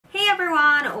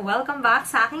Welcome back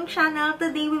sa aking channel.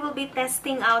 Today, we will be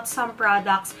testing out some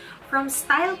products from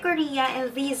Style Korea,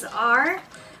 and these are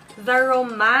the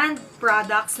Rom&nd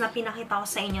products na pinakita ko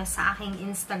sa inyo sa aking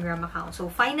Instagram account. So,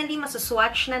 finally,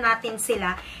 masuswatch na natin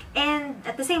sila, and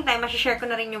at the same time, masishare ko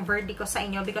na rin yung verdict ko sa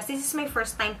inyo because this is my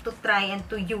first time to try and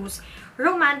to use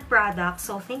Rom&nd products.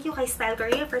 So, thank you kay Style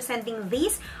Korea for sending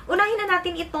these. Unahin na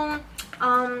natin itong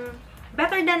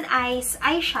Better Than Eyes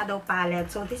eyeshadow palette.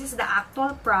 So, this is the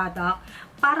actual product.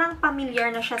 Parang familiar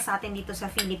na siya sa atin dito sa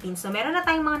Philippines. So, meron na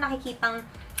tayong mga nakikitang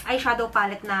eyeshadow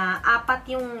palette na 4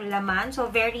 yung laman.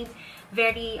 So, very,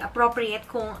 very appropriate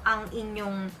kung ang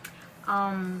inyong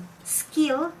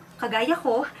skill, kagaya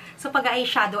ko, sa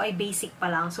pag-eyeshadow ay basic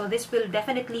pa lang. So, this will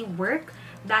definitely work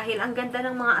dahil ang ganda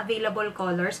ng mga available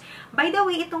colors. By the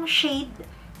way, itong shade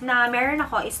na meron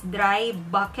ako is Dry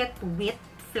Buckwheat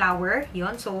Flower.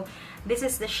 Yun. So, this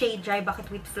is the shade Dry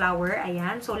Buckwheat Flower.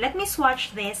 Ayan. So, let me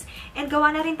swatch this and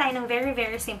gawa na rin tayo ng very,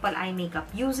 very simple eye makeup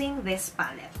using this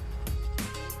palette.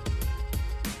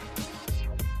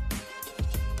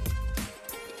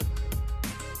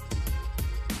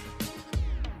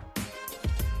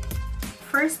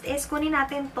 First is, kunin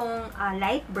natin tong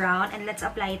light brown and let's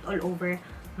apply it all over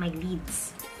my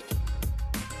lids.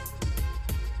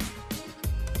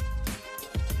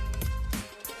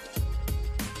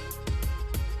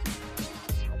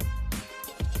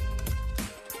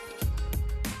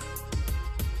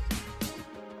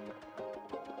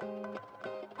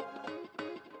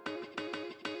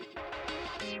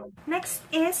 Next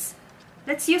is,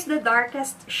 let's use the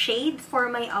darkest shade for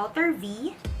my outer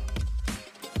V.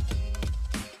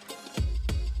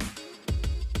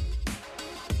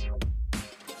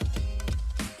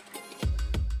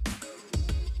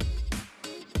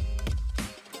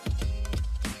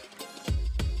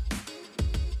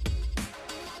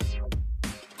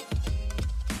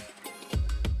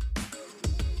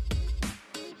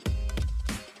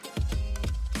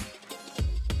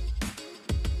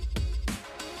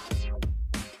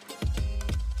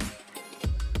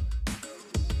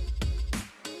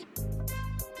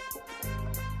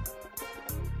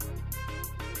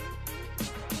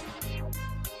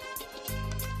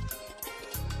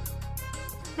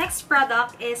 Next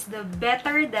product is the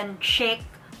Better Than Chic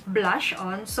Blush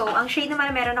On. So, ang shade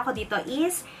naman na meron ako dito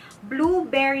is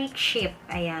Blueberry Chip.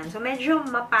 Ayan. So, medyo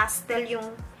mapastel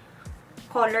yung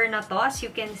color na to, as you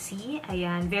can see.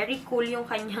 Ayan. Very cool yung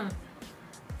kanyang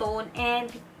tone. And,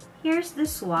 here's the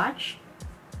swatch.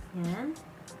 Ayan.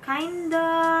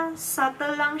 Kinda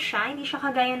subtle lang siya. Hindi siya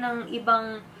kagaya ng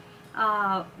ibang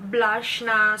blush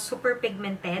na super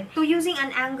pigmented. So, using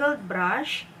an angled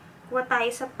brush, kuha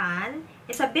tayo sa pan.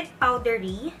 It's a bit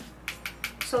powdery.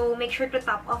 So, make sure to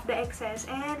top off the excess.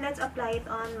 And let's apply it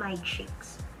on my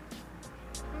cheeks.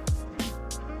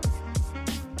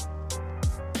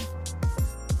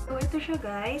 So, ito siya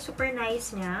guys. Super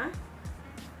nice niya.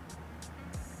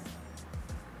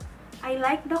 I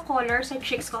like the color sa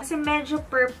cheeks ko kasi medyo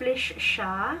purplish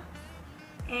siya.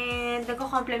 And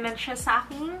nagko-complement siya sa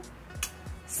aking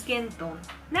skin tone.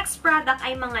 Next product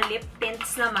ay mga lip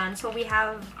tints naman. So, we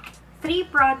have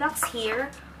 3 products here,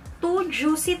 2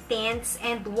 juicy tints,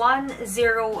 and 1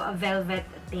 zero velvet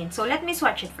tint. So, let me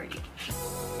swatch it for you.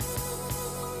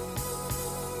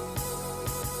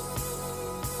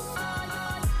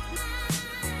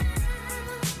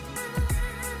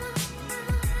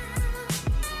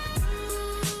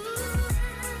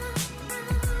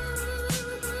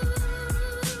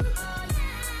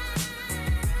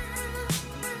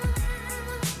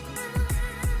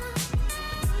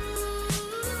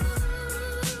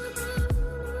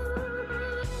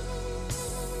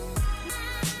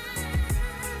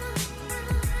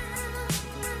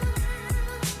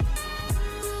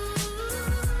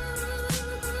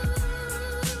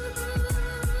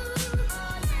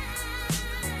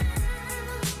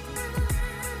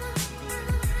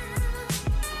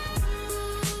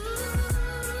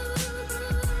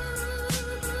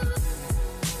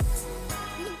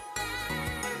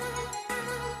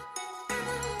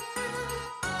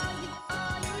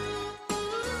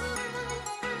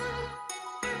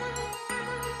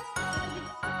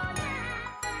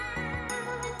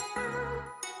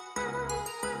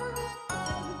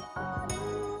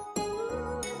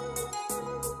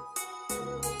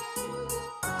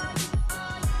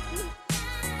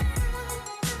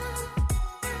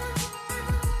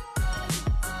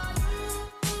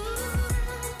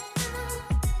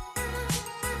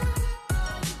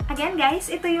 Again guys,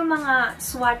 ito yung mga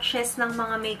swatches ng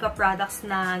mga makeup products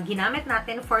na ginamit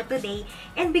natin for today.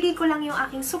 And bigay ko lang yung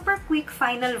aking super quick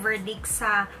final verdict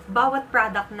sa bawat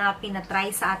product na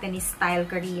pinatry sa atin ni Style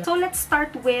Korea. So let's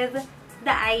start with the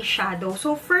eyeshadow.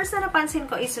 So, first na napansin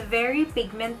ko is very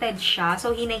pigmented siya.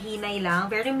 So, hinay-hinay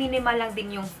lang. Very minimal lang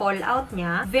din yung fallout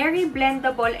niya. Very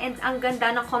blendable and ang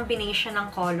ganda ng combination ng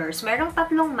colors. Merong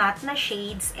tatlong matte na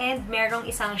shades and merong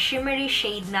isang shimmery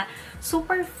shade na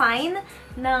super fine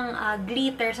ng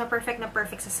glitter. So, perfect na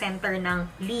perfect sa center ng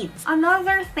lids.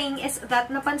 Another thing is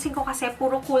that napansin ko kasi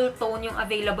puro cool tone yung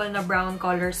available na brown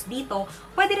colors dito.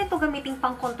 Pwede rin to gamitin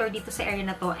pang contour dito sa area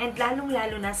na to and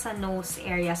lalong-lalo na sa nose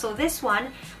area. So, this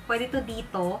one, pwede to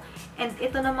dito. And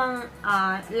ito namang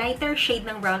lighter shade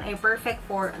ng brown ay perfect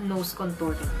for nose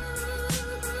contouring.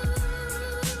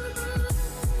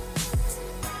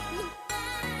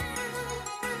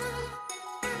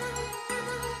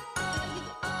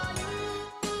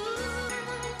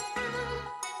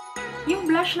 Yung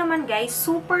blush naman guys,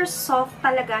 super soft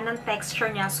talaga ng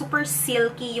texture niya. Super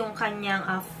silky yung kanyang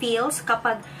feels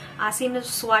kapag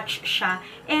sinuswatch siya.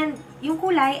 And yung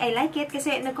kulay, I like it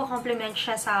kasi nagko-complement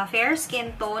siya sa fair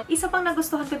skin tone. Isa pang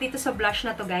nagustuhan ko dito sa blush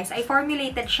na to guys, I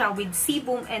formulated siya with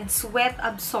sebum and sweat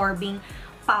absorbing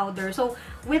powder. So,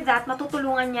 with that,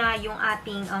 matutulungan niya yung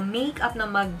ating makeup na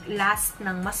mag-last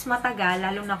ng mas matagal,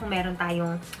 lalo na kung meron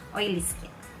tayong oily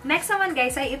skin. Next naman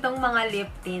guys ay itong mga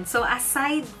lip tint. So,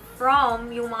 aside from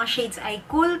yung mga shades ay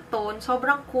cool tone,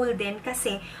 sobrang cool din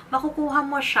kasi makukuha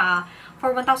mo siya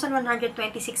for 1,126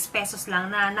 pesos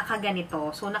lang na nakaganito.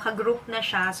 So, nakagroup na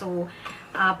siya. So,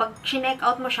 pag chinek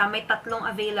out mo siya, may tatlong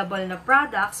available na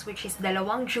products which is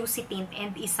dalawang juicy tint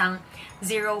and isang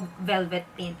zero velvet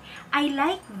tint. I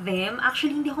like them.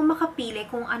 Actually, hindi ako makapili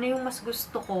kung ano yung mas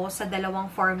gusto ko sa dalawang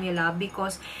formula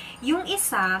because yung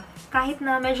isa, kahit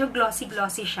na medyo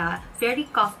glossy-glossy siya, very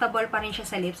comfortable pa rin siya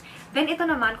sa lips. Then, ito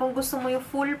naman, kung gusto mo yung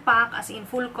full pack, as in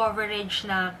full coverage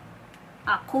na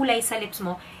kulay sa lips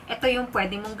mo, ito yung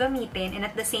pwede mong gamitin and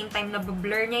at the same time,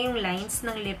 nabublur niya yung lines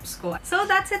ng lips ko. So,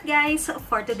 that's it guys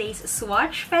for today's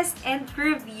swatch, fest, and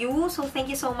review. So, thank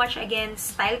you so much again,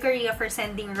 Style Korea, for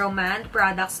sending Rom&nd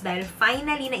products dahil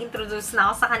finally na-introduce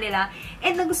na ako sa kanila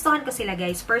and nagustuhan ko sila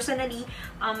guys. Personally,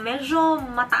 medyo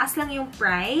mataas lang yung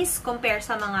price compare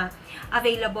sa mga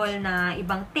available na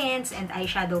ibang tints and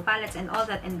eyeshadow palettes and all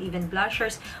that and even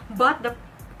blushers, but the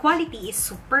quality is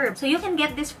superb. So, you can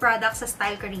get this product sa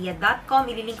stylekorea.com.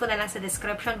 Ililink ko na lang sa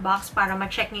description box para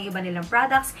ma-check nyo yung iba nilang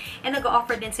products. And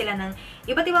nag-offer din sila ng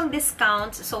iba't ibang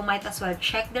discounts. So, might as well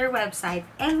check their website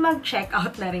and mag-check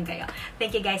out na rin kayo.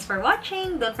 Thank you guys for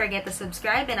watching. Don't forget to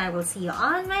subscribe and I will see you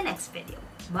on my next video.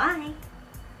 Bye!